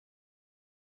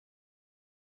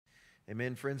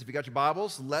Amen, friends. If you got your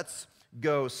Bibles, let's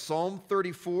go. Psalm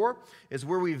 34 is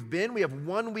where we've been. We have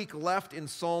 1 week left in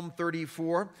Psalm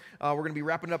 34. We're going to be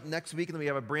wrapping up next week, and then we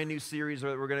have a brand new series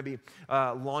that we're going to be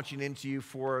launching into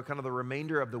for kind of the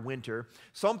remainder of the winter.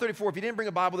 Psalm 34, if you didn't bring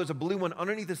a Bible, there's a blue one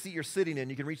underneath the seat you're sitting in.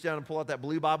 You can reach down and pull out that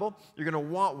blue Bible. You're going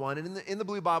to want one. And in the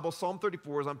blue Bible, Psalm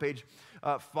 34 is on page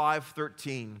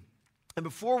 513. And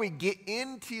before we get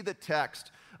into the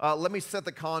text, let me set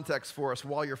the context for us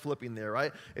while you're flipping there,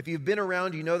 right? If you've been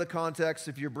around, you know the context.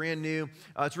 If you're brand new,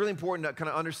 it's really important to kind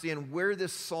of understand where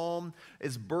this psalm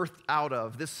is birthed out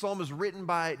of. This psalm is written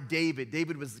by David.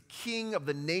 David was the king of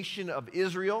the nation of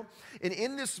Israel. And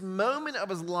in this moment of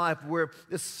his life where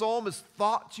this psalm is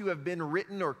thought to have been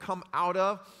written or come out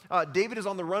of, David is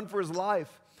on the run for his life.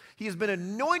 He has been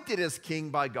anointed as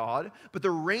king by God, but the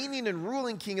reigning and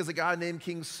ruling king is a guy named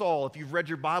King Saul. If you've read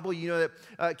your Bible, you know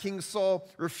that King Saul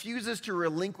refuses to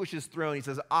relinquish his throne. He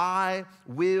says, I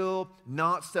will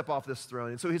not step off this throne.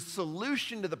 And so his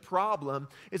solution to the problem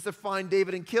is to find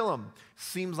David and kill him.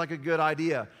 Seems like a good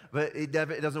idea, but it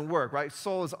doesn't work, right?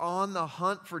 Saul is on the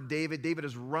hunt for David. David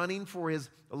is running for his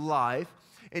life,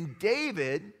 and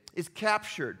David is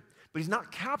captured. But he's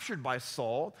not captured by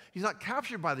Saul. He's not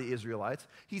captured by the Israelites.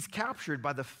 He's captured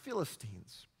by the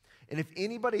Philistines. And if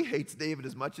anybody hates David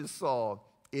as much as Saul,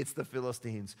 it's the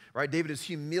Philistines, right? David has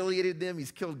humiliated them.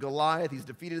 He's killed Goliath. He's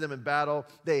defeated them in battle.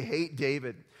 They hate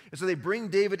David. And so they bring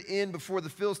David in before the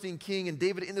Philistine king, and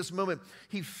David in this moment,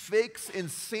 he fakes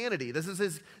insanity. This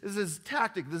is his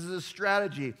tactic. This is his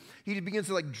strategy. He begins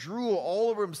to drool all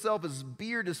over himself. His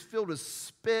beard is filled with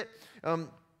spit.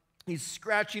 He's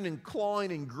scratching and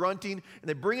clawing and grunting, and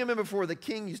they bring him in before the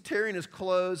king. He's tearing his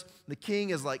clothes. The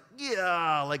king is like,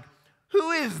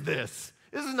 who is this?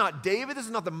 This is not David. This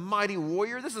is not the mighty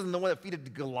warrior. This isn't the one that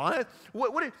defeated Goliath.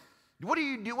 What do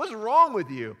you do? What's wrong with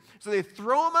you? So they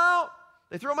throw him out.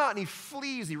 They throw him out, and he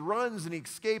flees. He runs, and he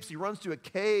escapes. He runs to a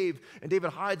cave, and David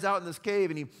hides out in this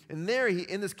cave, and there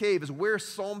in this cave is where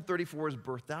Psalm 34 is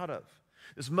birthed out of.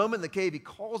 This moment in the cave, he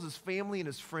calls his family and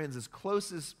his friends, his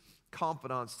closest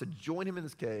confidants, to join him in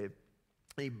this cave,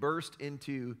 and he burst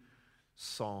into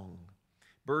song,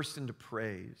 burst into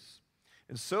praise.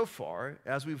 And so far,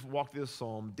 as we've walked through this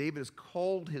psalm, David has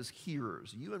called his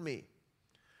hearers, you and me,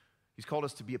 he's called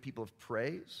us to be a people of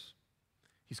praise.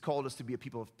 He's called us to be a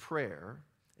people of prayer.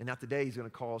 And now today, he's going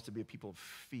to call us to be a people of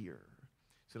fear.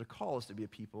 He's going to call us to be a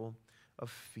people of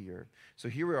fear. So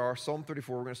here we are, Psalm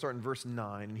 34. We're going to start in verse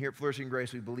 9. And here at Flourishing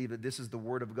Grace, we believe that this is the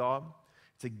word of God.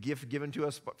 It's a gift given to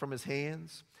us from his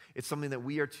hands. It's something that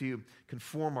we are to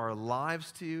conform our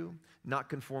lives to, not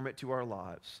conform it to our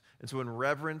lives. And so in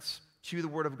reverence to the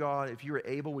word of God, if you are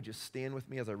able, would you stand with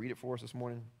me as I read it for us this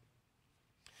morning?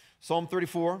 Psalm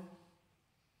 34,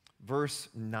 verse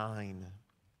 9.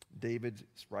 David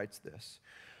writes this.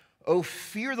 Oh,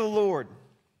 fear the Lord,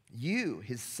 you,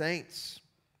 his saints.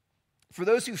 For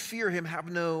those who fear him have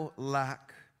no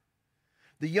lack.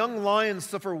 The young lions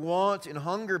suffer want and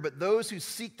hunger, but those who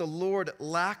seek the Lord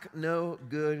lack no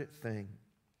good thing.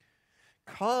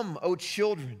 Come, O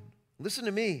children, listen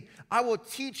to me. I will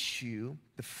teach you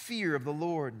the fear of the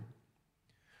Lord.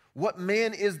 What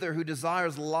man is there who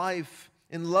desires life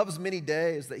and loves many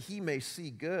days that he may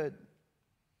see good?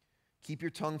 Keep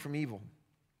your tongue from evil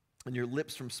and your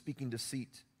lips from speaking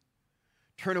deceit.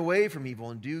 Turn away from evil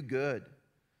and do good.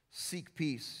 Seek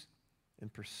peace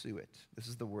and pursue it. This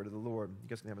is the word of the Lord. You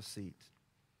guys can have a seat.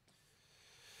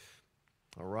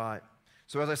 All right.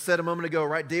 So as I said a moment ago,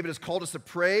 right, David has called us to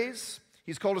praise.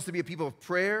 He's called us to be a people of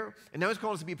prayer. And now he's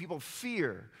called us to be a people of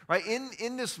fear. Right?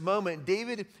 In this moment,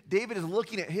 David is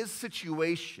looking at his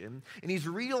situation, and he's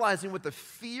realizing what the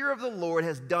fear of the Lord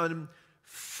has done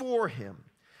for him.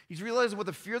 He's realizing what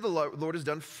the fear of the Lord has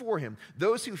done for him.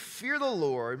 Those who fear the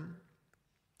Lord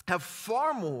have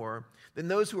far more than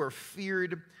those who are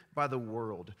feared by the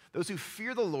world. Those who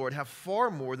fear the Lord have far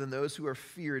more than those who are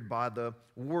feared by the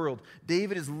world.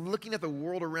 David is looking at the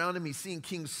world around him. He's seeing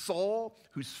King Saul,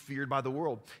 who's feared by the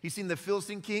world. He's seen the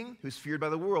Philistine king, who's feared by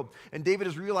the world. And David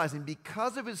is realizing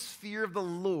because of his fear of the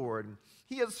Lord,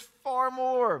 he has far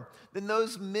more than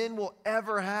those men will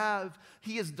ever have.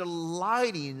 He is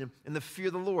delighting in the fear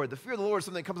of the Lord. The fear of the Lord is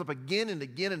something that comes up again and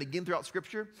again and again throughout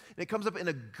Scripture. And it comes up in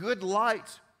a good light.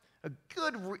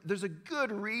 There's a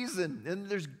good reason, and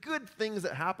there's good things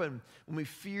that happen when we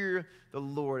fear the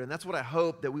Lord. And that's what I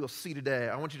hope that we will see today.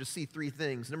 I want you to see three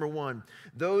things. Number one,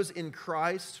 those in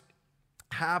Christ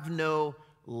have no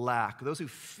lack. Those who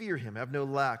fear him have no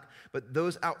lack. But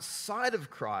those outside of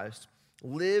Christ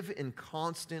live in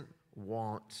constant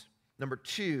want. Number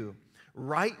two,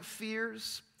 right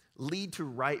fears lead to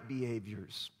right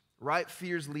behaviors. Right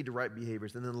fears lead to right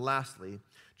behaviors. And then lastly,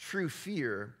 true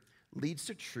fear leads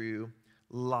to true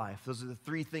life. Those are the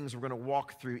three things we're going to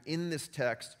walk through in this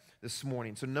text this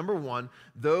morning. So number one,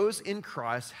 those in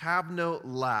Christ have no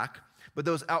lack, but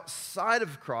those outside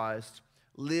of Christ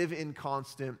live in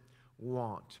constant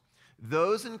want.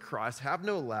 Those in Christ have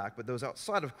no lack, but those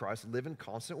outside of Christ live in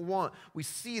constant want. We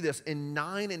see this in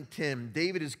 9 and 10.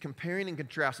 David is comparing and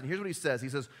contrasting. Here's what he says. He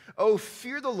says, "Oh,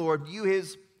 fear the Lord, you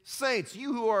his saints,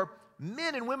 you who are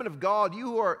men and women of God, you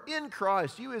who are in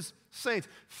Christ, you his saints.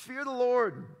 Fear the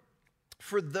Lord,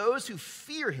 for those who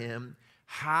fear him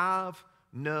have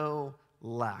no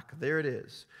lack." There it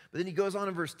is. But then he goes on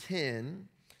in verse 10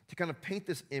 to kind of paint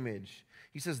this image.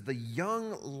 He says, "The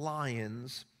young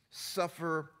lions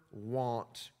suffer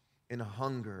want and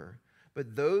hunger,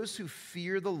 but those who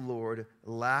fear the Lord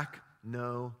lack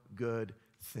no good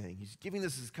thing." He's giving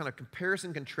this kind of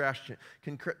comparison, contrasting,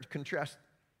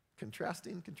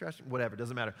 whatever,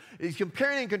 doesn't matter. He's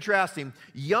comparing and contrasting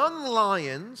young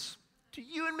lions to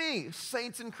you and me,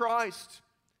 saints in Christ.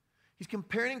 He's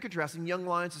comparing and contrasting young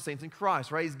lions to saints in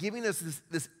Christ, right? He's giving us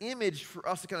this image for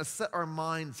us to kind of set our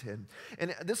minds in.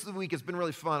 And this week has been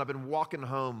really fun. I've been walking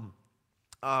home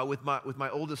with my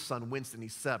oldest son, Winston.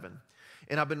 He's 7.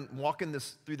 And I've been walking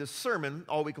through this sermon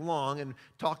all week long and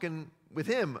talking with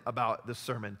him about this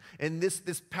sermon. And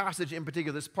this passage in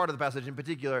particular, this part of the passage in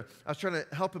particular, I was trying to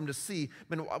help him to see,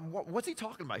 man, what's he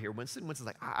talking about here, Winston? Winston's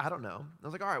like, I don't know. I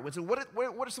was like, all right, Winston, what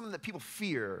are something that people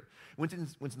fear?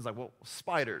 Winston's like, well,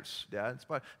 spiders, Dad.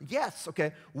 Yes,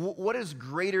 okay. What is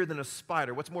greater than a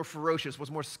spider? What's more ferocious?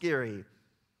 What's more scary?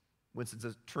 Winston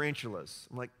says, tarantulas.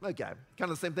 I'm like, okay, kind of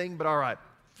the same thing, but all right.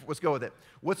 Let's go with it.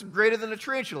 What's greater than a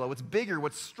tarantula? What's bigger?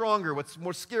 What's stronger? What's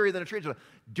more scary than a tarantula?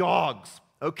 Dogs.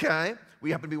 Okay.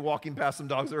 We happen to be walking past some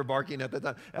dogs that were barking at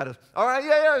us. All right,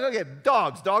 yeah, okay.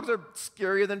 Dogs. Dogs are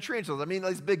scarier than tarantulas. I mean, at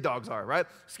least big dogs are, right?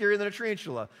 Scarier than a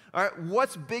tarantula. All right,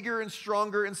 what's bigger and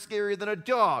stronger and scarier than a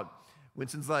dog?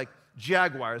 Winston's like,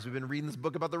 jaguars. We've been reading this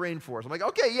book about the rainforest. I'm like,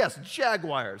 okay, yes,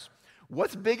 jaguars.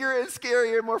 What's bigger and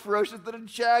scarier and more ferocious than a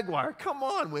jaguar? Come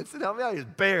on, Winston, help me out. He's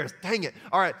bears. Dang it.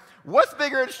 All right. What's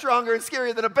bigger and stronger and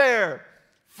scarier than a bear?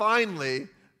 Finally,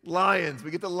 lions.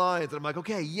 We get the lions. And I'm like,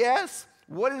 okay, yes.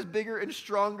 What is bigger and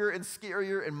stronger and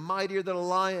scarier and mightier than a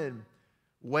lion?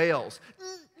 Whales.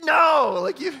 No,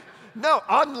 no,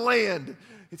 on land.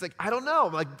 He's like, I don't know.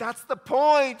 I'm like, that's the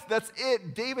point. That's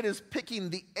it. David is picking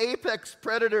the apex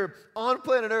predator on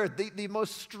planet Earth, the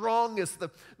most strongest, the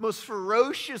most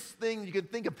ferocious thing you can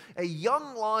think of. A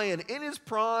young lion in his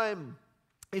prime.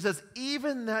 He says,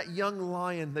 even that young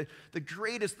lion, the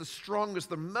greatest, the strongest,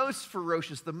 the most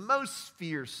ferocious, the most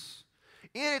fierce,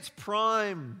 in its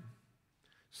prime,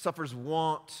 suffers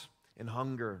want and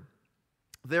hunger.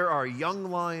 There are young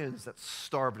lions that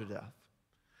starve to death.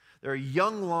 There are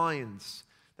young lions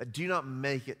that do not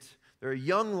make it. There are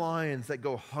young lions that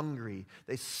go hungry.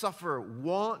 They suffer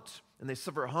want and they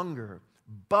suffer hunger.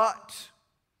 But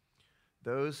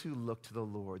those who look to the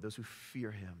Lord, those who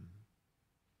fear him,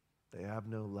 they have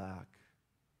no lack.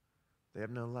 They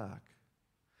have no lack.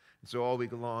 And so all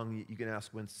week long, you can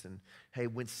ask Winston, hey,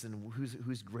 Winston,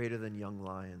 who's greater than young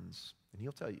lions? And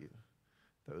he'll tell you,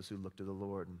 those who look to the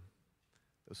Lord.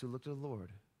 Those who look to the Lord.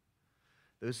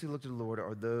 Those who look to the Lord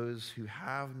are those who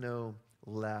have no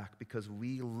lack, because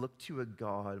we look to a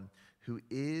God who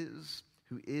is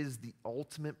the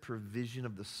ultimate provision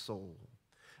of the soul,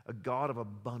 a God of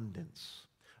abundance,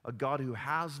 a God who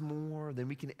has more than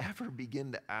we can ever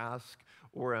begin to ask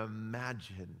or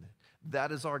imagine.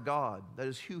 That is our God. That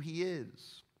is who he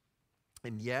is.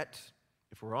 And yet,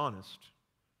 if we're honest,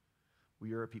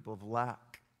 we are a people of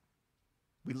lack.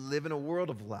 We live in a world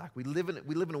of lack. We live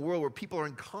in a world where people are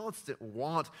in constant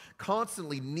want,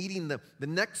 constantly needing the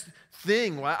next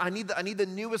thing. I need the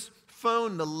newest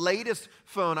phone, the latest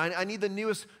phone. I need the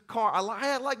newest car.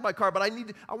 I like my car, but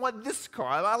I want this car.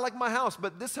 I like my house,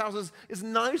 but this house is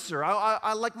nicer.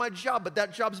 I like my job, but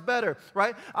that job's better,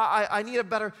 right? I need a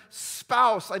better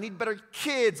spouse. I need better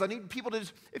kids. I need people to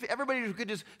just, if everybody could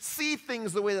just see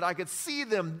things the way that I could see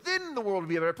them, then the world would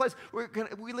be a better place.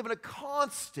 We live in a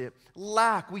constant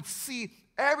lack. We see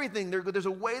everything. There's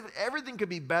a way that everything could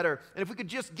be better. And if we could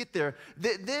just get there,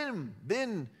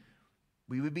 then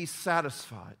we would be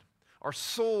satisfied. Our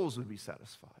souls would be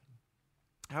satisfied.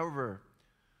 However,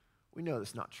 we know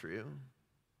that's not true.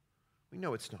 We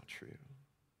know it's not true.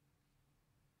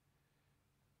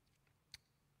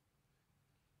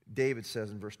 David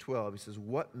says in verse 12, he says,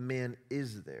 what man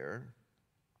is there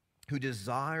who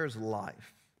desires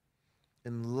life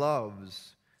and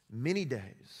loves many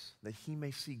days that he may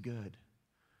see good?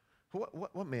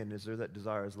 What man is there that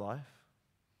desires life?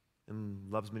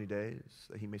 and loves many days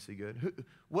that he may see good?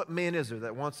 What man is there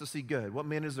that wants to see good? What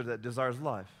man is there that desires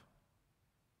life?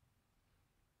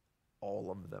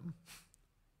 All of them.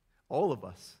 All of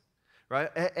us, right?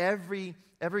 Every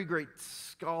great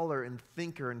scholar and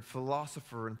thinker and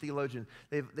philosopher and theologian,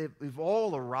 we've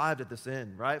all arrived at this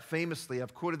end, right? Famously,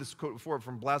 I've quoted this quote before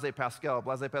from Blaise Pascal.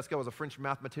 Blaise Pascal was a French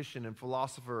mathematician and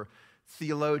philosopher,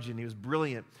 theologian. He was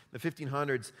brilliant in the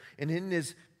 1500s. And in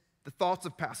the thoughts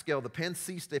of Pascal, the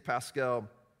Pensées de Pascal,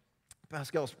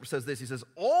 Pascal says this. He says,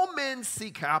 all men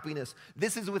seek happiness.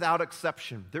 This is without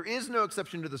exception. There is no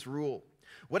exception to this rule.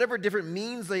 Whatever different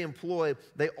means they employ,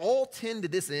 they all tend to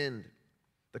this end.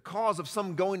 The cause of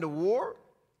some going to war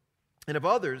and of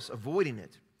others avoiding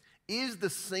it is the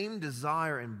same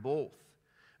desire in both,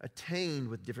 attained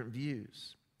with different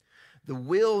views. The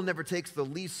will never takes the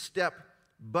least step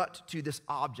but to this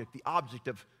object, the object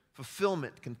of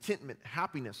fulfillment, contentment,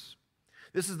 happiness.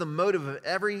 This is the motive of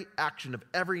every action of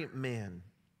every man,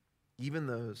 even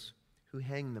those who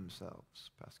hang themselves,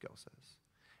 Pascal says.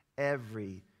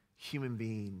 Every human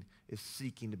being is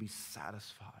seeking to be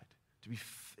satisfied, to be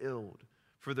filled,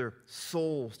 for their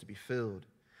souls to be filled.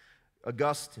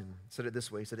 Augustine said it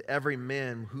this way. He said, every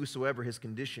man, whosoever his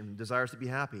condition, desires to be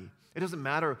happy. It doesn't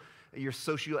matter your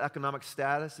socioeconomic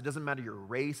status. It doesn't matter your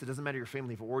race. It doesn't matter your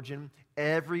family of origin.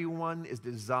 Everyone is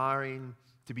desiring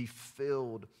to be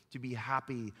filled, to be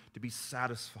happy, to be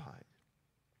satisfied.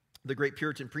 The great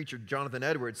Puritan preacher Jonathan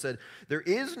Edwards said, there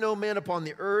is no man upon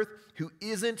the earth who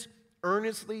isn't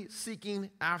earnestly seeking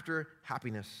after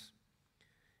happiness.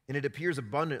 And it appears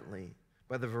abundantly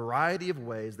by the variety of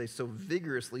ways they so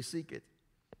vigorously seek it.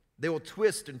 They will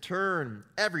twist and turn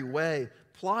every way,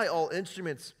 ply all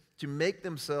instruments to make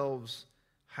themselves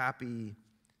happy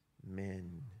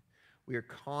men. We are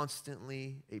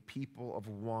constantly a people of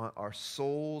want. Our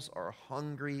souls are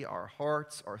hungry, our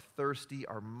hearts are thirsty,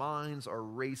 our minds are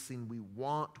racing. We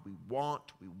want, we want,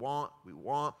 we want, we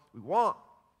want, we want.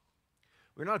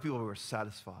 We're not a people who are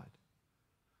satisfied.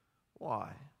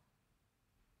 Why?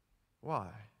 Why?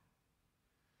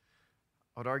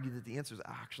 I would argue that the answer is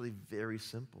actually very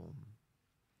simple.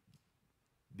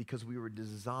 Because we were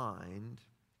designed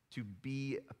to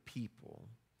be a people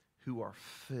who are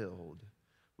filled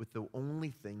with the only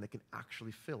thing that can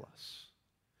actually fill us.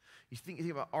 You think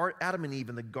about Adam and Eve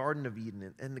in the Garden of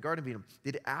Eden. In the Garden of Eden,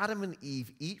 did Adam and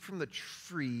Eve eat from the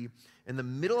tree in the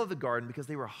middle of the garden because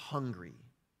they were hungry?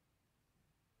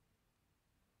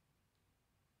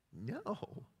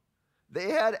 No.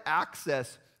 They had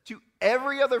access to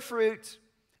every other fruit,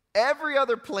 every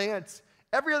other plant,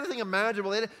 every other thing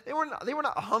imaginable. They were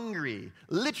not hungry,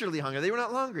 literally hungry. They were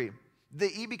not hungry. They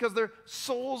eat because their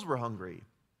souls were hungry.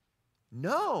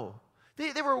 No.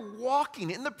 They were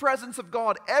walking in the presence of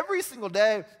God every single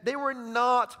day. They were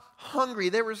not hungry.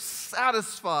 They were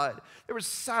satisfied. They were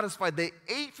satisfied. They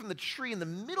ate from the tree in the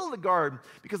middle of the garden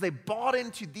because they bought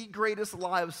into the greatest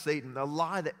lie of Satan, a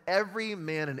lie that every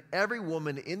man and every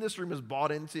woman in this room has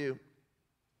bought into.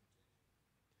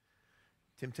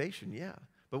 Temptation, yeah.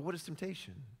 But what is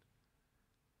temptation?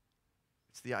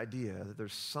 It's the idea that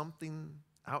there's something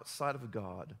outside of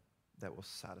God that will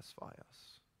satisfy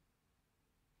us.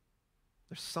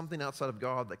 There's something outside of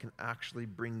God that can actually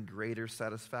bring greater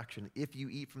satisfaction. If you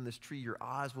eat from this tree, your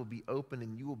eyes will be open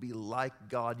and you will be like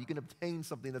God. You can obtain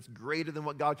something that's greater than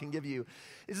what God can give you.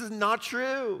 This is not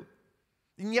true.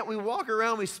 And yet we walk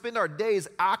around, we spend our days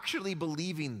actually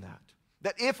believing that.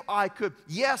 That if I could,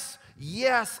 yes,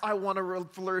 I want to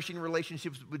flourish in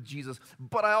relationships with Jesus,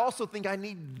 but I also think I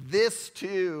need this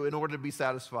too in order to be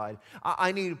satisfied.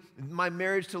 I need my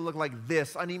marriage to look like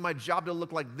this. I need my job to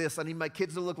look like this. I need my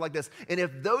kids to look like this. And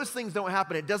if those things don't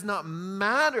happen, it does not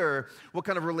matter what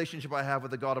kind of relationship I have with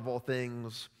the God of all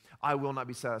things, I will not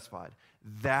be satisfied.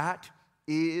 That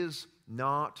is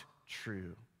not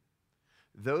true.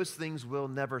 Those things will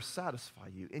never satisfy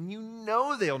you. And you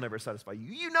know they'll never satisfy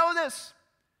you. You know this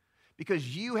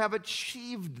because you have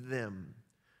achieved them.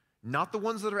 Not the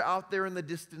ones that are out there in the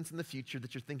distance in the future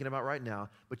that you're thinking about right now,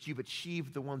 but you've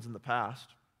achieved the ones in the past.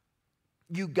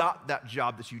 You got that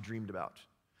job that you dreamed about.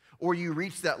 Or you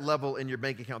reached that level in your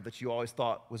bank account that you always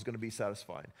thought was going to be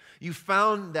satisfying. You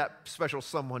found that special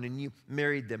someone and you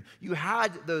married them. You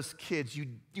had those kids. You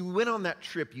went on that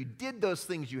trip. You did those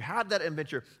things. You had that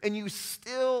adventure. And you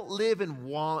still live in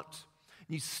want.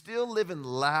 You still live in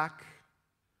lack.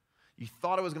 You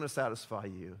thought it was going to satisfy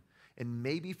you. And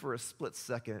maybe for a split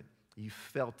second, you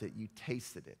felt it. You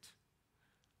tasted it.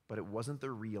 But it wasn't the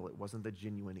real. It wasn't the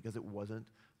genuine because it wasn't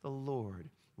the Lord.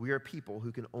 We are people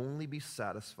who can only be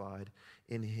satisfied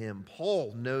in Him.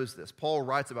 Paul knows this. Paul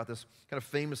writes about this kind of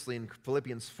famously in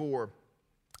Philippians 4,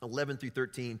 11 through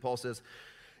 13. Paul says,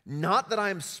 Not that I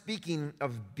am speaking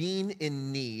of being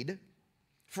in need,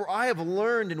 for I have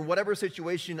learned in whatever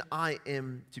situation I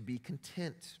am to be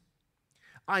content.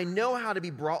 I know how to be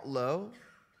brought low,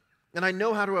 and I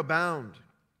know how to abound.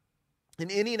 In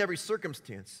any and every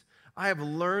circumstance, I have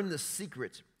learned the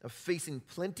secret of facing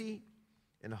plenty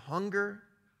and hunger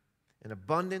and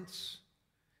abundance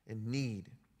and need.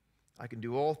 I can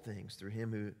do all things through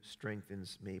him who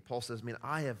strengthens me. Paul says, man,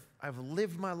 I've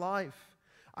lived my life.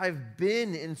 I've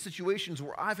been in situations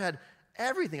where I've had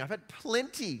everything. I've had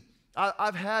plenty.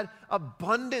 I've had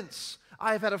abundance.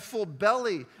 I've had a full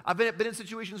belly. I've been in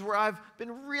situations where I've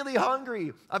been really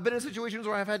hungry. I've been in situations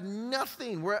where I've had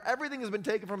nothing, where everything has been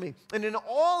taken from me. And in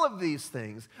all of these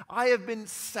things, I have been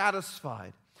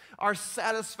satisfied. Our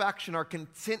satisfaction, our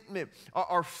contentment,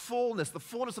 our fullness, the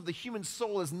fullness of the human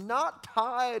soul is not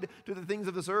tied to the things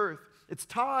of this earth. It's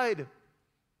tied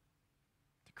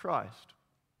to Christ.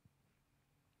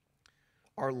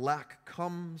 Our lack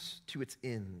comes to its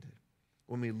end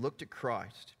when we look to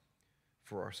Christ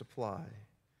for our supply.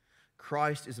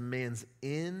 Christ is man's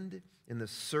end in the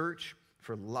search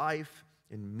for life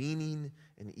and meaning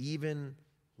and even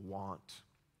want.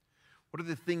 What are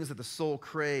the things that the soul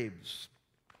craves?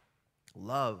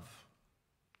 Love.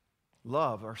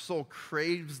 Love. Our soul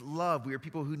craves love. We are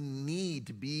people who need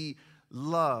to be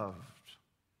loved.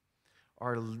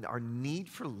 Our need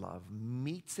for love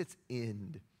meets its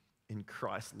end in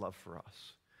Christ's love for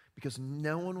us. Because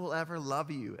no one will ever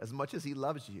love you as much as he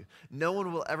loves you. No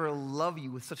one will ever love you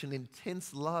with such an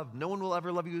intense love. No one will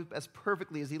ever love you as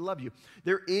perfectly as he loved you.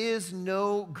 There is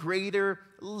no greater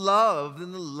love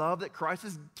than the love that Christ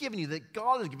has given you, that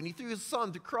God has given you through his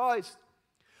Son, through Christ.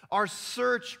 Our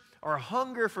search, our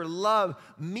hunger for love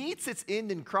meets its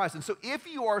end in Christ. And so if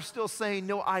you are still saying,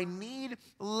 no, I need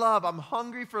love, I'm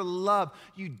hungry for love,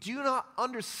 you do not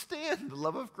understand the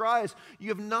love of Christ. You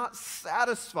have not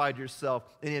satisfied yourself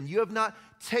in him. You have not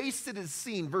tasted and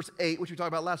seen, verse 8, which we talked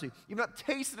about last week. You have not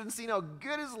tasted and seen how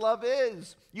good his love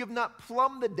is. You have not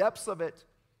plumbed the depths of it.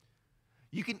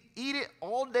 You can eat it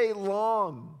all day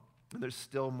long, and there's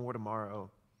still more tomorrow.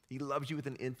 He loves you with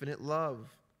an infinite love.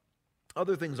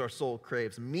 Other things our soul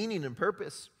craves, meaning and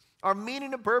purpose. Our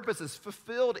meaning and purpose is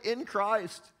fulfilled in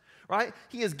Christ, right?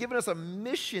 He has given us a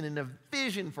mission and a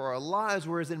vision for our lives,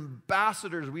 where as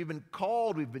ambassadors, we've been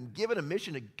called, we've been given a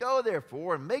mission to go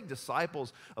therefore and make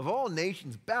disciples of all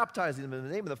nations, baptizing them in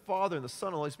the name of the Father and the Son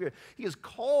and the Holy Spirit. He has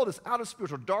called us out of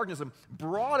spiritual darkness and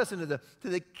brought us into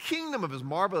the kingdom of his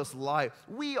marvelous light.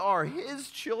 We are his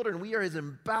children. We are his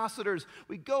ambassadors.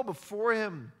 We go before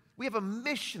him. We have a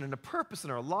mission and a purpose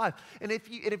in our life. And if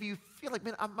you feel like,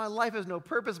 man, my life has no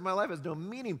purpose, my life has no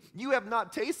meaning, you have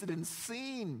not tasted and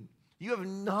seen. You have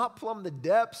not plumbed the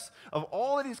depths of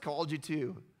all that he's called you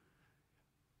to.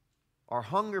 Our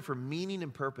hunger for meaning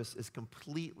and purpose is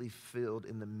completely filled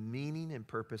in the meaning and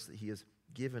purpose that he has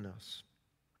given us.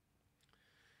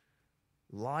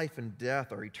 Life and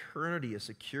death, our eternity is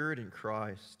secured in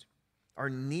Christ. Our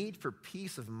need for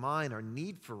peace of mind, our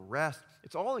need for rest,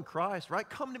 it's all in Christ, right?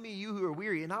 Come to me, you who are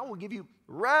weary, and I will give you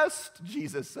rest,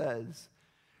 Jesus says,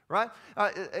 right?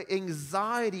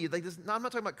 Anxiety, like this, I'm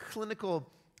not talking about clinical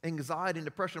anxiety and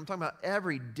depression. I'm talking about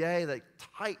every day, like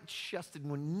tight-chested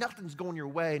when nothing's going your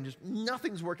way and just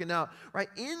nothing's working out, right?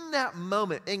 In that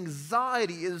moment,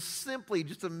 anxiety is simply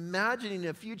just imagining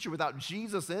a future without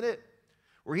Jesus in it,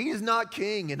 where he is not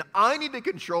king, and I need to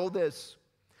control this.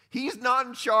 He's not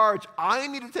in charge. I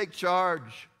need to take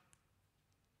charge.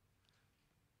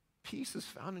 Peace is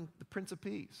found in the Prince of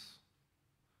Peace.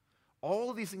 All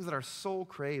of these things that our soul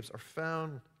craves are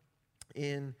found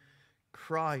in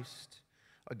Christ.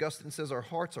 Augustine says our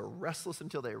hearts are restless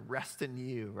until they rest in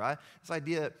you, right? This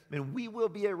idea, man, we will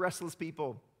be a restless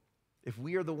people if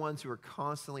we are the ones who are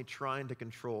constantly trying to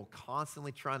control,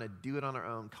 constantly trying to do it on our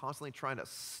own, constantly trying to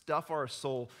stuff our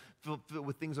soul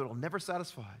with things that will never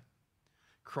satisfy.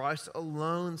 Christ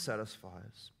alone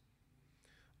satisfies.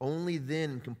 Only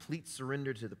then, in complete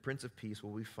surrender to the Prince of Peace,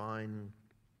 will we find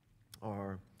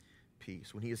our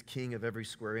peace. When he is king of every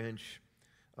square inch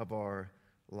of our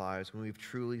lives, when we've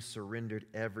truly surrendered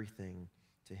everything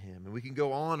to him. And we can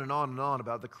go on and on and on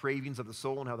about the cravings of the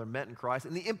soul and how they're met in Christ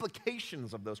and the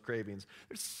implications of those cravings.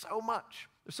 There's so much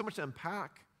to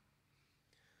unpack.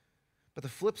 But the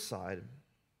flip side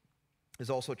is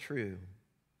also true.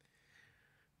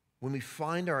 When we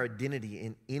find our identity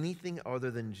in anything other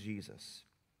than Jesus,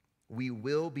 we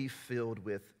will be filled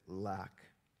with lack.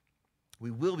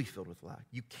 We will be filled with lack.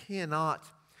 You cannot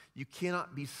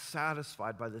be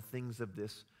satisfied by the things of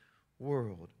this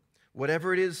world,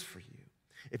 whatever it is for you.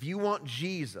 If you want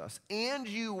Jesus and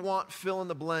you want fill in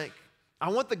the blank, I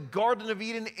want the Garden of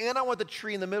Eden and I want the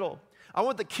tree in the middle. I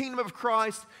want the kingdom of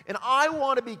Christ, and I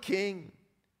want to be king.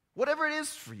 Whatever it is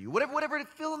for you, whatever it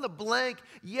fill in the blank.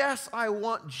 Yes, I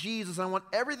want Jesus. I want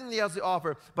everything that he has to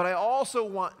offer, but I also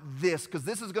want this because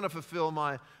this is going to fulfill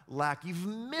my lack. You've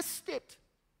missed it.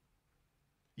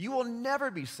 You will never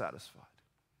be satisfied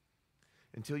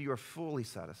until you are fully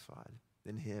satisfied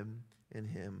in him and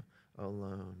him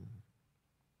alone.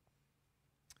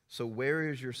 So where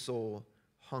is your soul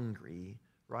hungry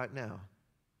right now?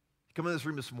 Come in this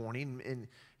room this morning,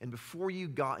 and before you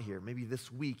got here, maybe this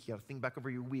week, you got to think back over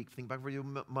your week, think back over your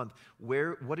month.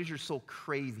 What is your soul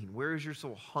craving? Where is your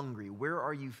soul hungry? Where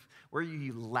are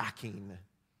you lacking?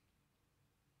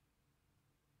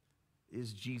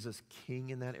 Is Jesus king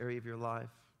in that area of your life?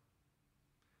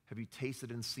 Have you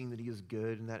tasted and seen that he is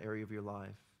good in that area of your life?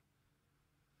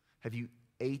 Have you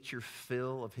ate your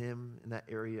fill of him in that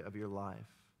area of your life?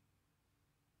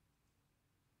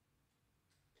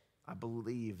 I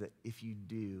believe that if you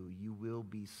do, you will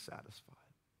be satisfied.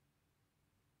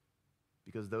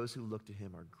 Because those who look to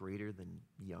him are greater than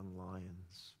young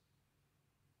lions.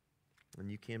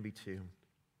 And you can be too.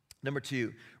 Number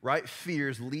 2, right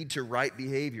fears lead to right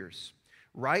behaviors.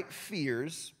 Right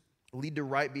fears lead to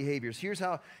right behaviors. Here's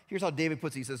how David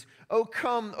puts it. He says, "Oh,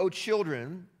 come, O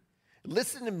children,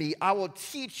 listen to me. I will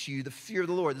teach you the fear of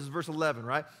the Lord." This is verse 11,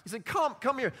 right? He said,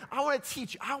 come here. I want to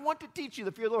teach you. I want to teach you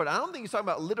the fear of the Lord. I don't think he's talking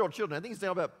about literal children. I think he's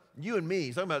talking about you and me.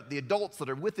 He's talking about the adults that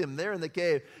are with him there in the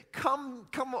cave. Come,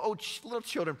 oh little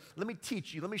children. Let me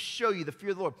teach you. Let me show you the fear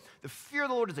of the Lord. The fear of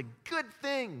the Lord is a good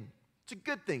thing. It's a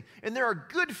good thing. And there are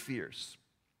good fears.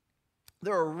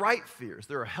 There are right fears.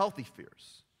 There are healthy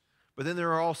fears. But then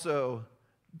there are also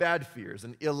bad fears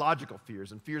and illogical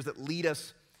fears and fears that lead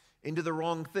us into the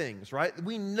wrong things, right?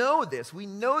 We know this. We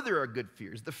know there are good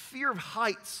fears. The fear of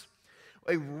heights,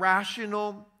 a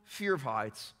rational fear of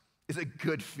heights, is a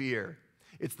good fear.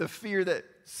 It's the fear that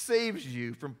saves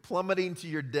you from plummeting to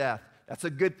your death. That's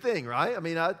a good thing, right? I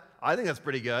mean, I think that's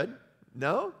pretty good.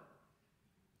 No?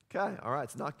 Okay, all right,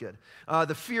 it's not good.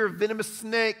 The fear of venomous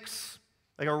snakes,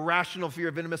 like a rational fear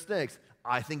of venomous snakes,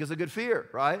 I think is a good fear,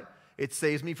 right? It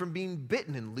saves me from being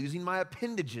bitten and losing my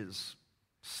appendages.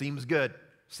 Seems good.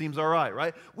 Seems all right,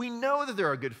 right? We know that there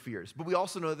are good fears, but we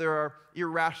also know there are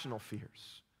irrational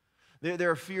fears.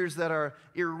 There are fears that are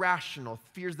irrational,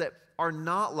 fears that are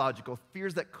not logical,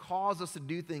 fears that cause us to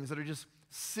do things that are just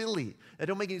silly, that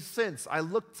don't make any sense. I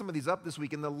looked some of these up this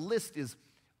week, and the list is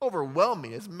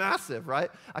overwhelming. It's massive,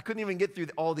 right? I couldn't even get through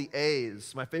all the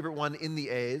A's. My favorite one in the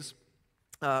A's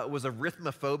was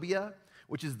arithmophobia,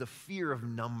 which is the fear of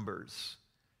numbers.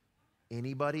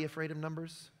 Anybody afraid of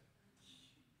numbers?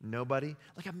 Nobody?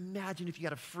 Like, imagine if you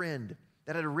had a friend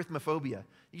that had arithmophobia.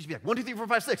 You just be like, 1, 2, 3, 4,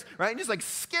 5, 6, right? And just like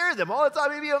scare them all the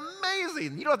time. It'd be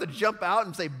amazing. You don't have to jump out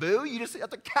and say boo. You just have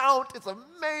to count. It's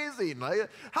amazing. Like,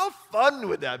 how fun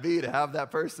would that be to have that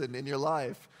person in your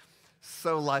life?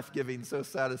 So life-giving, so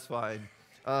satisfying.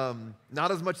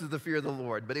 Not as much as the fear of the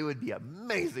Lord, but it would be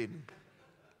amazing.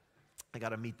 I got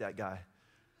to meet that guy.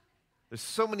 There's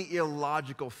so many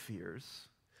illogical fears,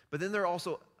 but then there are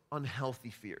also unhealthy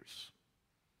fears,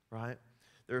 right?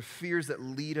 There are fears that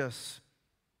lead us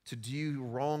to do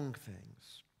wrong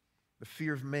things. The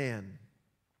fear of man.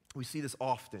 We see this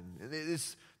often.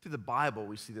 Through the Bible,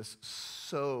 we see this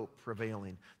so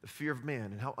prevailing. The fear of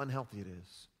man and how unhealthy it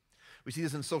is. We see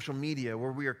this in social media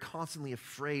where we are constantly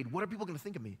afraid. What are people going to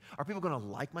think of me? Are people going to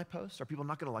like my post? Are people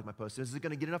not going to like my post? Is it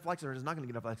going to get enough likes or is it not going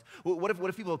to get enough likes? What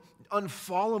if people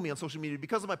unfollow me on social media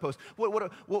because of my post? What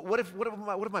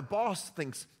if my boss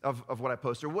thinks of what I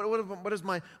post? Or what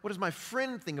does my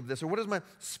friend think of this? Or what does my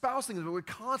spouse think of it? We're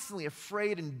constantly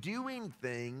afraid and doing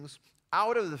things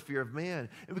out of the fear of man.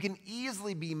 And we can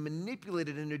easily be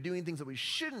manipulated into doing things that we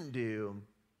shouldn't do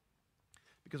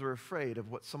because we're afraid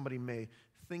of what somebody may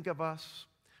think of us,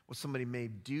 what somebody may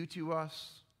do to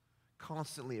us,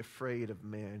 constantly afraid of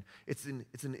man. It's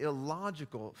an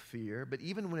illogical fear, but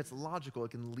even when it's logical,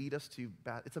 it can lead us to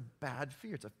bad. It's a bad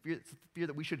fear. It's a fear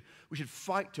that we should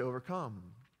fight to overcome.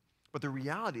 But the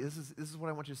reality, this is what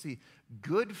I want you to see.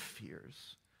 Good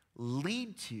fears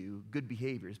lead to good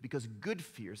behaviors because good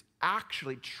fears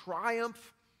actually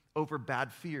triumph over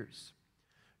bad fears.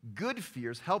 Good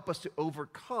fears help us to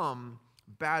overcome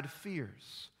bad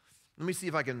fears. Let me see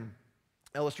if I can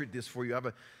illustrate this for you. I have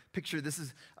a picture. This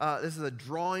is a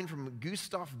drawing from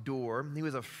Gustave Doré. He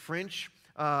was a French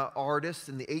artist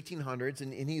in the 1800s,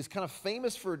 and he's kind of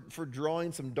famous for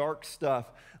drawing some dark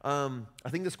stuff. I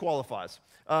think this qualifies.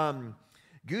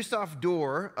 Gustave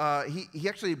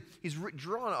Doré, he's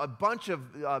drawn a bunch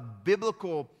of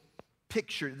biblical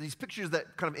these pictures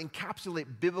that kind of encapsulate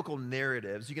biblical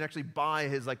narratives. You can actually buy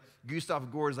his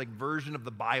Gustav Gore's version of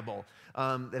the Bible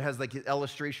that has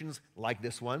illustrations like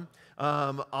this one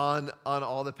on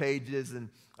all the pages, and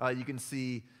you can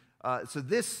see. So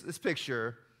this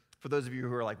picture, for those of you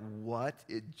who are like, what?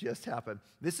 It just happened.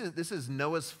 This is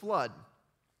Noah's flood.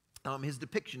 His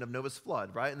depiction of Noah's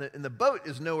flood, right? And the boat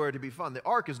is nowhere to be found. The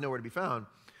ark is nowhere to be found.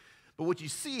 But what you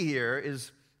see here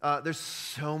is there's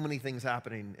so many things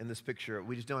happening in this picture.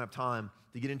 We just don't have time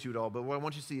to get into it all. But what I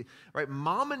want you to see, right,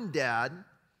 mom and dad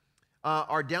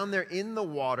are down there in the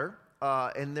water,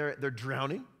 and they're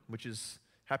drowning, which is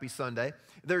happy Sunday.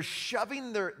 They're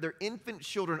shoving their infant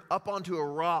children up onto a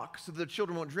rock so that the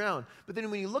children won't drown. But then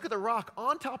when you look at the rock,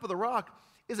 on top of the rock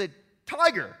is a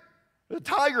tiger. There's a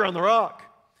tiger on the rock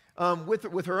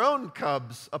with her own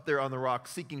cubs up there on the rock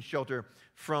seeking shelter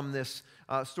from this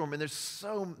storm. And there's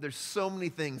so many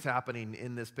things happening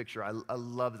in this picture. I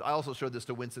love it. I also showed this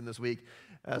to Winston this week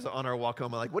as on our walk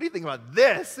home. I'm like, what do you think about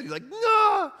this? And he's like,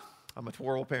 no. I'm a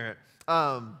horrible parent.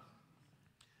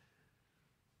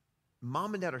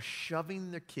 Mom and dad are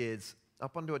shoving their kids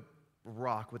up onto a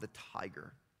rock with a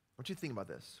tiger. What do you think about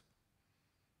this?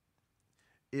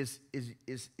 Is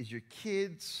your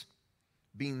kids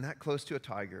being that close to a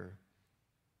tiger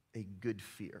a good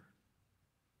fear?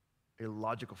 A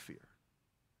logical fear?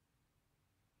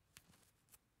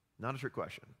 Not a trick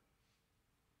question.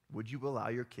 Would you allow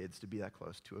your kids to be that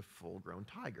close to a full-grown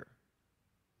tiger?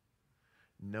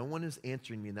 No one is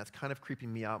answering me, and that's kind of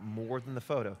creeping me out more than the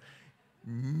photo.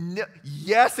 No,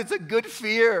 yes, it's a good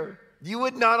fear. You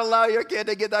would not allow your kid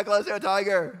to get that close to a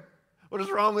tiger. What is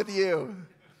wrong with you?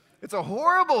 It's a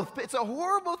horrible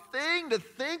thing to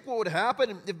think what would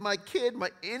happen if my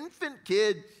infant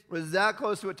kid was that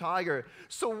close to a tiger.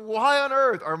 So why on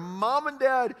earth are mom and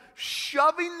dad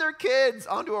shoving their kids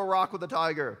onto a rock with a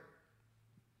tiger?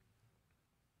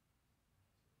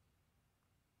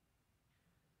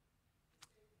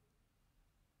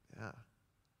 Yeah.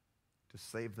 To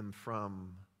save them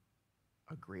from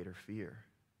a greater fear.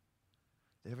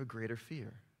 They have a greater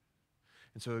fear.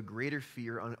 And so a greater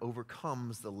fear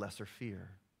overcomes the lesser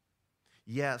fear.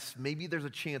 Yes, maybe there's a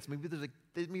chance. Maybe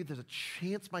there's a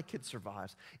chance my kid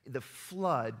survives. The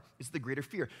flood is the greater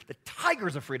fear. The tiger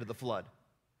is afraid of the flood.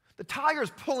 The tiger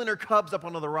is pulling her cubs up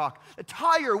onto the rock. The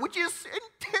tiger, which is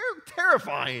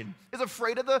terrifying, is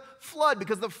afraid of the flood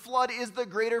because the flood is the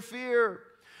greater fear.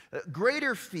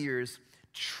 Greater fears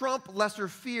trump lesser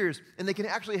fears, and they can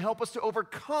actually help us to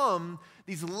overcome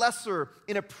these lesser,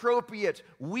 inappropriate,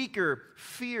 weaker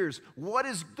fears. What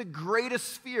is the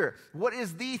greatest fear? What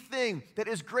is the thing that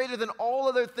is greater than all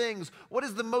other things? What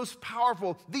is the most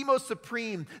powerful, the most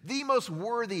supreme, the most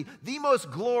worthy, the most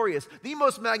glorious, the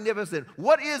most magnificent?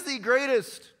 What is the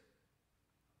greatest?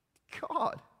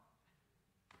 God.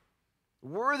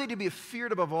 Worthy to be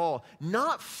feared above all.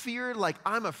 Not feared like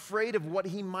I'm afraid of what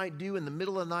he might do in the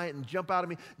middle of the night and jump out at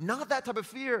me. Not that type of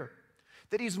fear.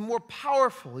 That he's more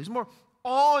powerful. He's more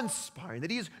awe-inspiring.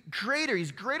 That he's greater.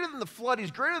 He's greater than the flood.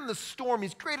 He's greater than the storm.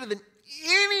 He's greater than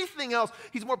anything else.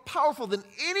 He's more powerful than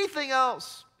anything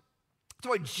else. That's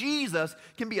why Jesus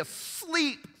can be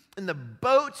asleep in the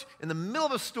boat in the middle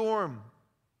of a storm.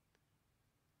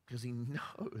 Because he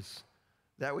knows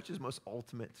that which is most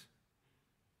ultimate.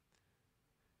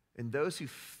 And those who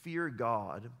fear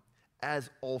God as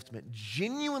ultimate,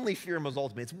 genuinely fear him as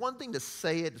ultimate. It's one thing to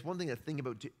say it, it's one thing to think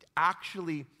about, to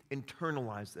actually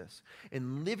internalize this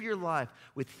and live your life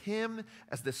with him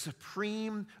as the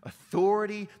supreme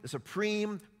authority, the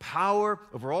supreme power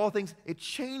over all things. It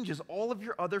changes all of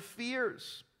your other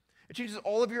fears. It changes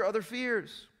all of your other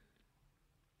fears.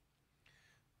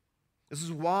 This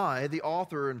is why the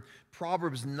author in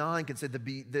Proverbs 9 can say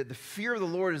the fear of the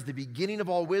Lord is the beginning of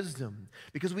all wisdom,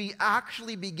 because we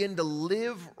actually begin to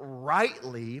live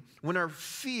rightly when our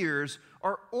fears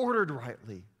are ordered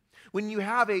rightly. When you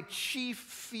have a chief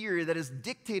fear that is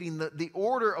dictating the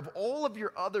order of all of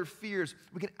your other fears,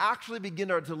 we can actually begin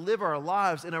to live our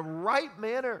lives in a right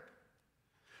manner.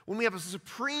 When we have a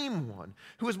supreme one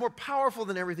who is more powerful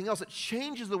than everything else, it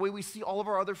changes the way we see all of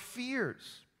our other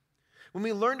fears. When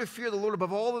we learn to fear the Lord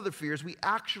above all other fears, we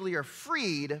actually are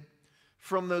freed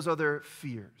from those other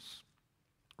fears.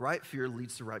 Right fear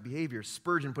leads to right behavior.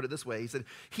 Spurgeon put it this way. He said,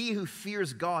 he who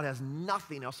fears God has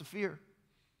nothing else to fear.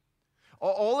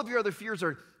 All of your other fears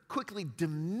are quickly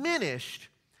diminished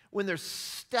when they're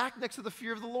stacked next to the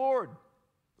fear of the Lord.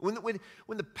 When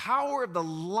the power of the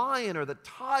lion or the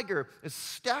tiger is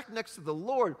stacked next to the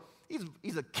Lord,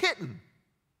 he's a kitten.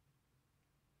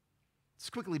 It's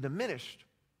quickly diminished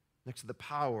next to the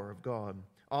power of God.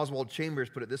 Oswald Chambers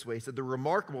put it this way. He said, the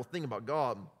remarkable thing about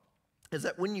God is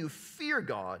that when you fear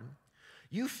God,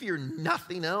 You fear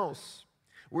nothing else.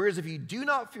 Whereas if you do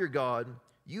not fear God,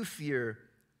 you fear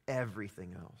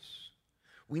everything else.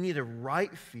 We need a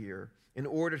right fear in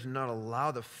order to not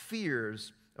allow the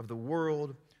fears of the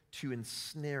world to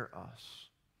ensnare us.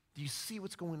 Do you see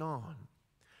what's going on?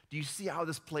 Do you see how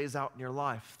this plays out in your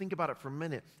life? Think about it for a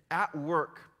minute. At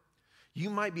work, you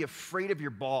might be afraid of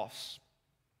your boss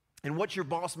and what your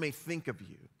boss may think of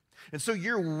you. And so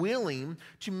you're willing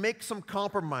to make some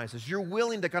compromises. You're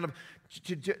willing to kind of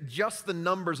to adjust the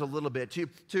numbers a little bit,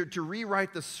 to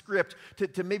rewrite the script,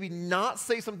 to maybe not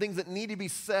say some things that need to be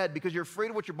said because you're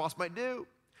afraid of what your boss might do.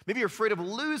 Maybe you're afraid of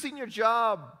losing your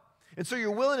job. And so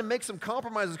you're willing to make some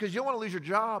compromises because you don't want to lose your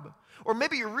job. Or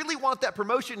maybe you really want that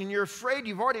promotion and you're afraid.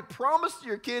 You've already promised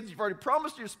your kids, you've already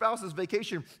promised your spouse's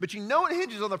vacation, but you know it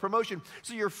hinges on the promotion.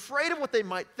 So you're afraid of what they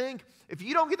might think if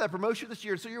you don't get that promotion this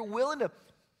year. So you're willing to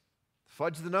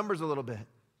fudge the numbers a little bit.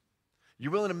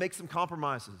 You're willing to make some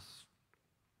compromises.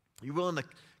 You're willing to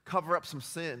cover up some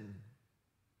sin.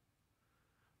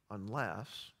 Unless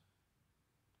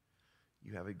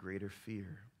you have a greater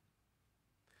fear.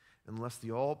 Unless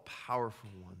the all-powerful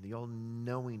one, the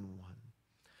all-knowing one,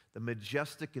 the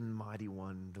majestic and mighty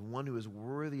one, the one who is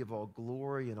worthy of all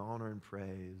glory and honor and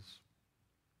praise,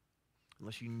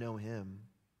 unless you know him,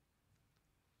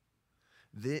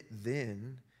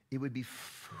 then it would be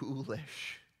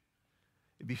foolish.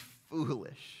 It'd be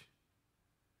foolish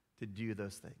to do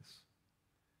those things.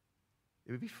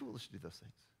 It would be foolish to do those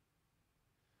things.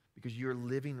 Because you're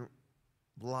living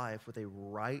life with a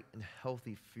right and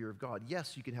healthy fear of God.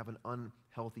 Yes, you can have an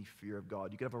unhealthy fear of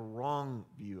God. You can have a wrong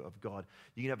view of God.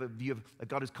 You can have a view of a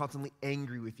God who's constantly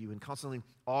angry with you and constantly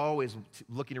always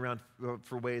looking around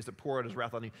for ways to pour out his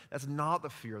wrath on you. That's not the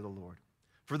fear of the Lord.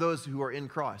 For those who are in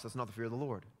Christ, that's not the fear of the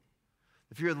Lord.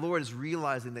 The fear of the Lord is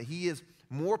realizing that he is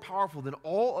more powerful than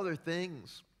all other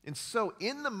things. And so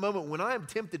in the moment when I am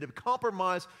tempted to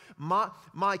compromise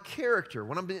my character,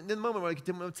 when I'm in the moment when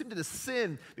I'm tempted to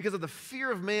sin because of the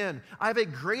fear of man, I have a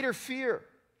greater fear.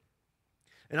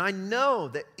 And I know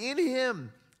that in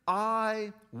him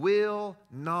I will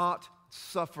not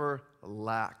suffer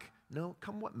lack. No,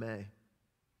 come what may.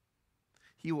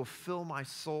 He will fill my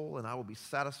soul and I will be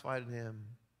satisfied in him.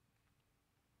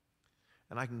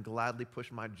 And I can gladly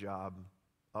push my job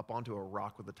up onto a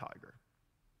rock with a tiger.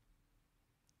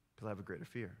 Because I have a greater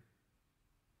fear.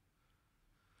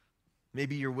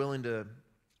 Maybe you're willing to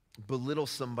belittle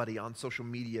somebody on social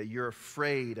media. You're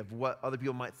afraid of what other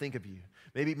people might think of you.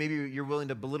 Maybe you're willing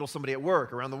to belittle somebody at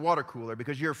work around the water cooler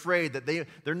because you're afraid that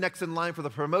they're next in line for the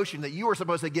promotion that you were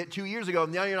supposed to get 2 years ago,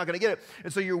 and now you're not going to get it.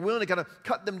 And so you're willing to kind of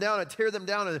cut them down and tear them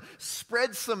down and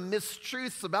spread some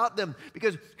mistruths about them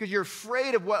because you're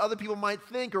afraid of what other people might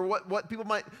think or what people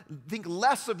might think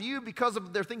less of you because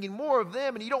of they're thinking more of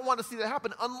them, and you don't want to see that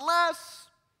happen unless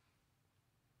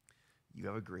you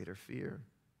have a greater fear.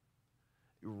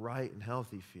 Right and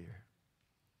healthy fear.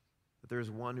 That there's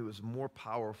one who is more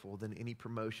powerful than any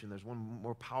promotion. There's one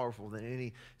more powerful than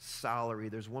any salary.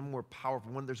 There's one more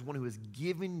powerful one. There's one who has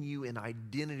given you an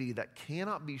identity that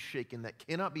cannot be shaken, that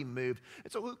cannot be moved.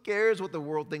 And so who cares what the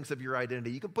world thinks of your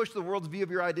identity? You can push the world's view of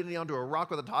your identity onto a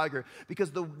rock with a tiger because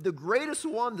the greatest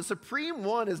one, the supreme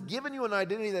one, has given you an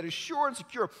identity that is sure and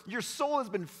secure. Your soul has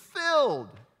been filled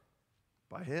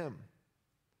by him.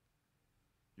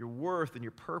 Your worth and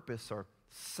your purpose are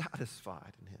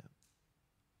satisfied in him.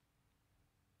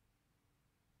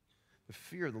 The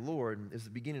fear of the Lord is the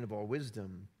beginning of all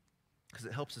wisdom because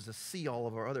it helps us to see all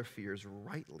of our other fears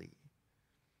rightly.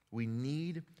 We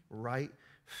need right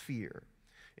fear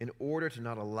in order to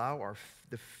not allow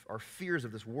our fears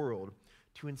of this world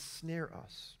to ensnare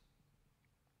us.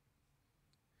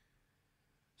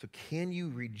 So can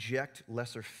you reject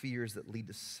lesser fears that lead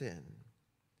to sin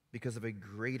because of a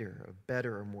greater, a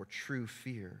better, or more true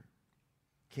fear?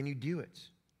 Can you do it?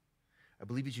 I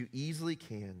believe that you easily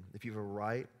can if you have a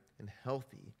right and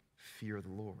healthy fear of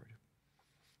the Lord.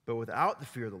 But without the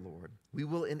fear of the Lord, we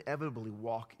will inevitably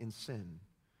walk in sin.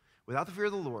 Without the fear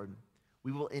of the Lord,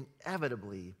 we will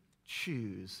inevitably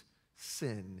choose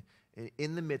sin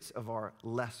in the midst of our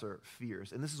lesser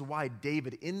fears. And this is why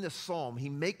David, in this psalm, he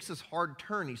makes this hard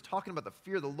turn. He's talking about the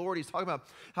fear of the Lord. He's talking about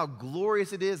how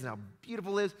glorious it is and how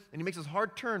beautiful it is. And he makes this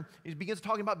hard turn. He begins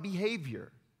talking about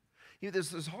behavior.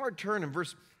 There's this hard turn in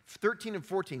verse 13 and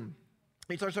 14.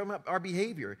 He starts talking about our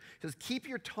behavior. He says, keep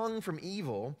your tongue from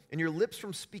evil and your lips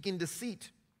from speaking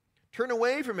deceit. Turn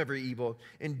away from every evil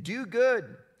and do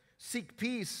good. Seek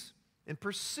peace and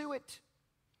pursue it.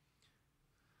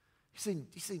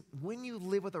 He's saying, when you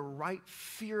live with a right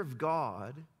fear of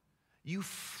God, you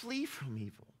flee from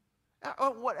evil,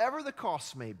 whatever the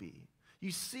cost may be.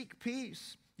 You seek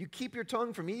peace. You keep your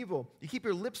tongue from evil. You keep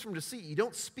your lips from deceit. You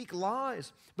don't speak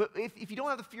lies. But if you don't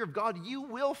have the fear of God, you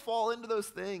will fall into those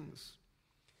things.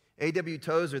 A.W.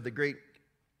 Tozer, the great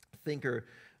thinker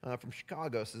from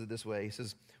Chicago, says it this way. He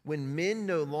says, when men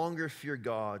no longer fear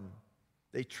God,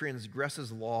 they transgress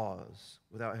his laws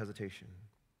without hesitation.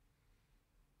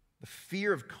 The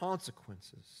fear of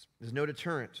consequences is no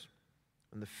deterrent,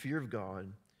 and the fear of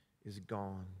God is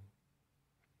gone.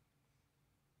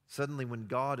 Suddenly, when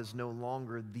God is no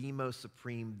longer the most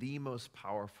supreme, the most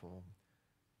powerful,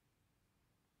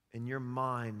 in your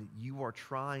mind, you are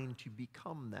trying to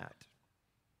become that.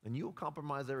 And you will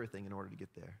compromise everything in order to get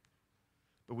there.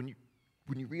 But when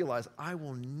you realize, I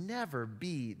will never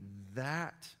be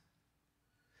that,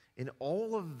 and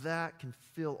all of that can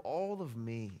fill all of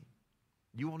me,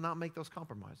 you will not make those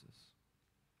compromises.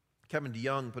 Kevin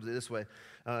DeYoung put it this way,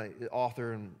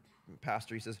 author and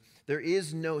pastor. He says, there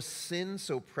is no sin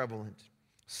so prevalent,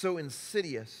 so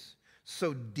insidious,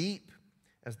 so deep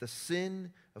as the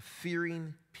sin of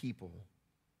fearing people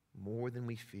more than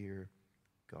we fear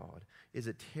God. It is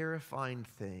a terrifying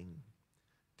thing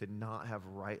to not have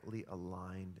rightly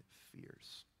aligned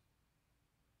fears.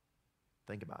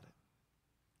 Think about it.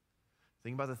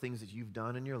 Think about the things that you've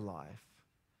done in your life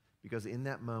because in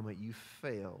that moment you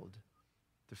failed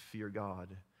to fear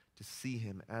God, to see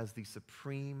him as the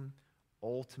supreme,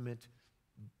 ultimate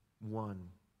one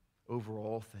over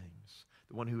all things,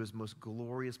 the one who is most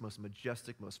glorious, most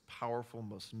majestic, most powerful,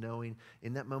 most knowing.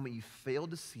 In that moment, you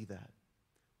failed to see that.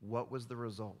 What was the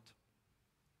result?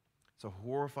 It's a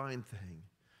horrifying thing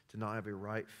to not have a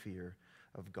right fear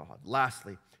of God.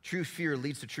 Lastly, true fear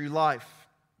leads to true life.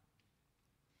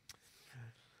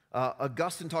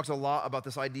 Augustine talks a lot about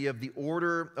this idea of the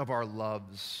order of our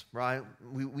loves, right?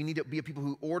 We need to be a people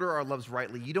who order our loves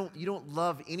rightly. You don't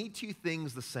love any two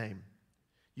things the same.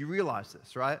 You realize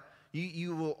this, right?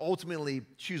 You will ultimately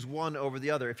choose one over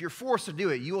the other. If you're forced to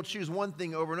do it, you will choose one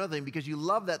thing over another thing because you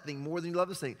love that thing more than you love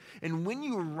this thing. And when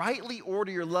you rightly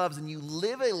order your loves and you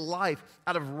live a life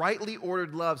out of rightly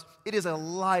ordered loves, it is a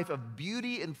life of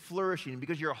beauty and flourishing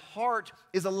because your heart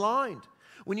is aligned.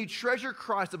 When you treasure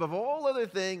Christ above all other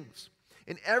things,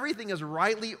 and everything is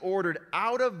rightly ordered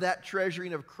out of that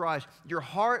treasuring of Christ, your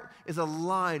heart is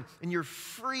aligned, and you're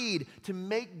freed to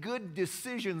make good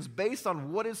decisions based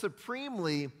on what is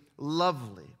supremely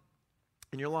lovely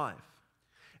in your life.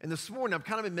 And this morning, I've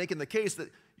kind of been making the case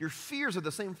that your fears are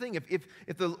the same thing.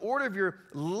 If the order of your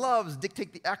loves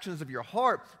dictate the actions of your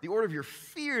heart, the order of your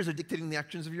fears are dictating the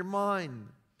actions of your mind.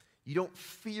 You don't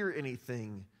fear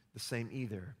anything the same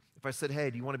either. If I said, hey,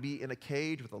 do you want to be in a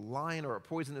cage with a lion or a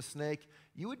poisonous snake?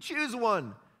 You would choose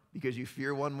one because you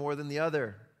fear one more than the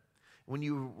other. When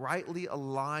you rightly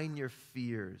align your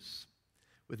fears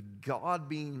with God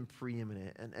being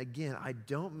preeminent, and again, I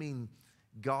don't mean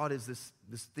God is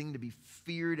this thing to be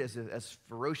feared as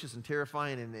ferocious and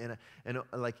terrifying and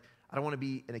like, I don't want to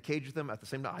be in a cage with him. At the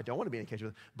same time, I don't want to be in a cage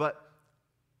with him. But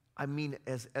I mean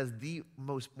as the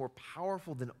more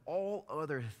powerful than all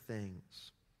other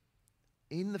things.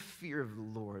 In the fear of the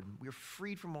Lord, we're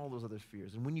freed from all those other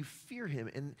fears. And when you fear him,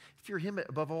 and fear him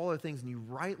above all other things, and you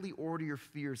rightly order your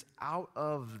fears out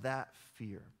of that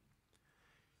fear,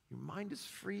 your mind is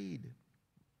freed.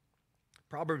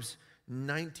 Proverbs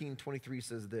 19:23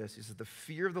 says this. He says, the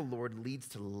fear of the Lord leads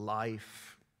to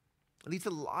life. It leads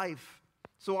to life.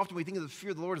 So often we think of the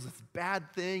fear of the Lord as this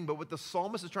bad thing, but what the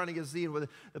psalmist is trying to get us to see, and what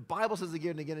the Bible says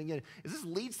again and again and again, is this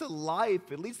leads to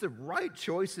life. It leads to right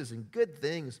choices and good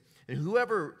things. And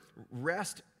whoever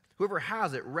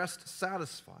has it, rests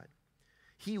satisfied.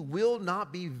 He will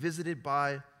not be visited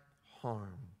by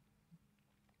harm.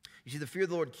 You see, the fear of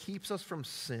the Lord keeps us from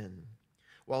sin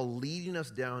while leading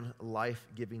us down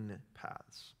life-giving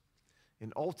paths.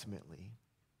 And ultimately,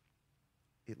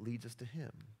 it leads us to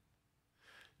him.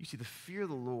 You see, the fear of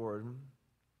the Lord,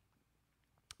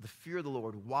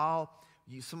 while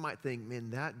some might think, man,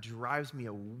 that drives me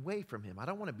away from him. I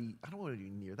don't want to be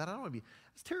near that.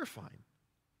 It's terrifying.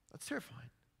 That's terrifying.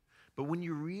 But when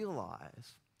you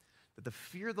realize that the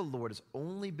fear of the Lord has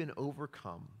only been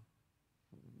overcome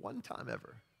one time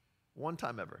ever,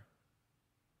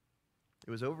 it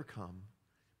was overcome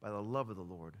by the love of the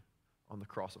Lord on the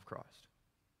cross of Christ.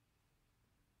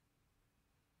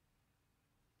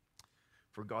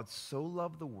 For God so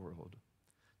loved the world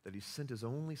that he sent his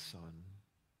only Son,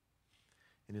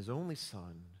 and his only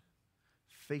Son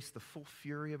faced the full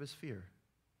fury of his fear,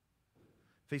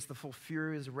 faced the full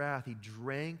fury of his wrath. He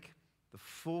drank the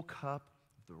full cup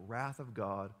of the wrath of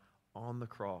God on the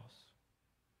cross.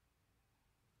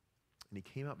 And he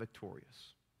came out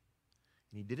victorious.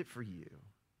 And he did it for you,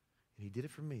 and he did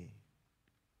it for me.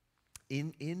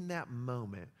 In that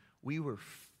moment, we were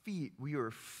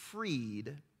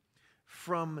freed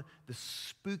from the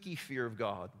spooky fear of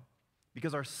God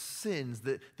because our sins,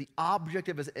 the object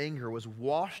of his anger, was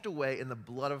washed away in the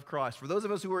blood of Christ. For those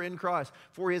of us who are in Christ,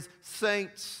 for his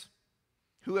saints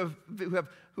who have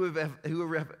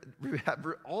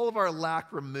all of our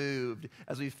lack removed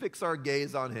as we fix our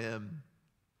gaze on him.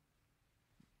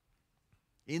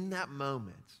 In that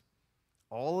moment,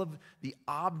 all of the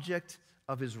object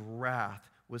of his wrath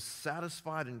was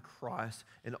satisfied in Christ,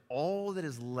 and all that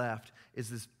is left is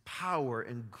this power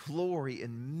and glory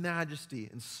and majesty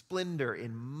and splendor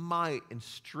and might and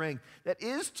strength that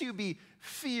is to be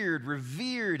feared,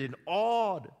 revered, and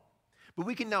awed. But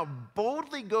we can now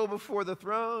boldly go before the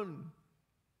throne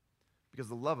because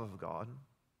the love of God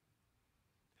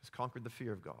has conquered the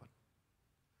fear of God.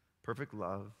 Perfect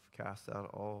love casts out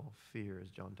all fear, as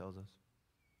John tells us.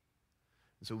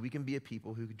 And so we can be a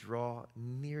people who draw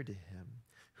near to him,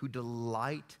 who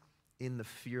delight in the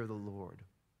fear of the Lord,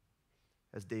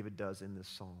 as David does in this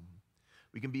psalm.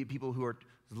 We can be people whose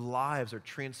lives are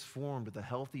transformed with a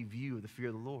healthy view of the fear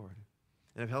of the Lord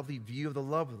and a healthy view of the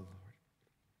love of the Lord.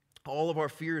 All of our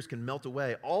fears can melt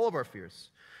away. All of our fears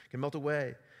can melt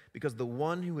away because the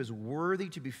one who is worthy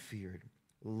to be feared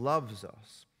loves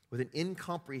us with an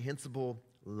incomprehensible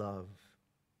love.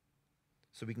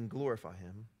 So we can glorify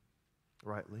him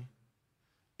rightly,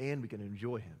 and we can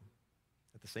enjoy him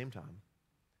at the same time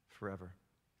forever.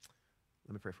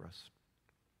 Let me pray for us.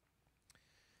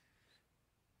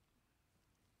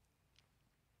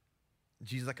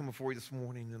 Jesus, I come before you this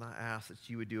morning and I ask that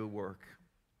you would do a work,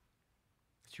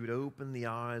 that you would open the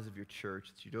eyes of your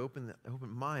church, that you'd open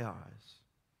my eyes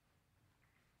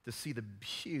to see the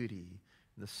beauty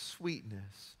and the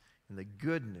sweetness and the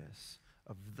goodness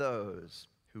of those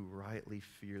who rightly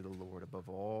fear the Lord above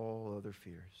all other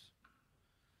fears.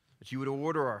 That you would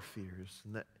order our fears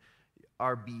and that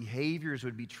our behaviors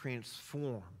would be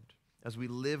transformed as we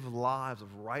live lives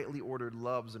of rightly ordered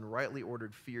loves and rightly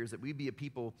ordered fears, that we be a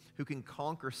people who can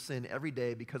conquer sin every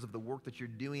day because of the work that you're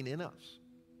doing in us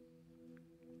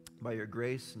by your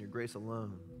grace and your grace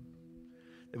alone.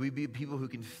 That we be people who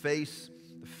can face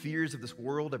the fears of this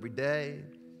world every day,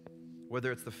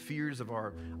 whether it's the fears of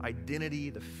our identity,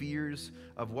 the fears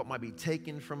of what might be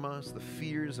taken from us, the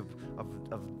fears of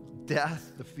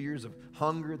death, the fears of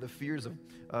hunger, the fears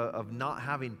of not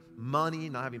having money,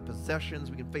 not having possessions.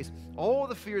 We can face all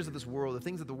the fears of this world, the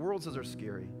things that the world says are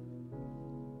scary.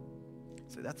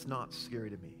 Say, that's not scary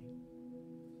to me.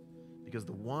 Because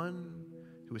the one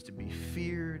who is to be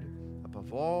feared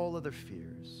above all other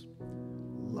fears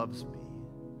loves me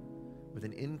with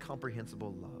an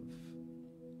incomprehensible love.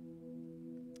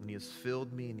 And he has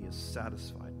filled me and he has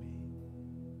satisfied me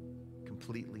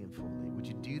completely and fully. Would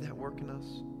you do that work in us?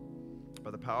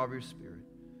 By the power of your Spirit,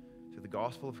 through the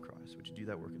gospel of Christ, would you do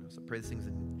that work in us? I pray these things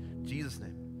in Jesus'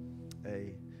 name.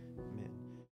 Amen.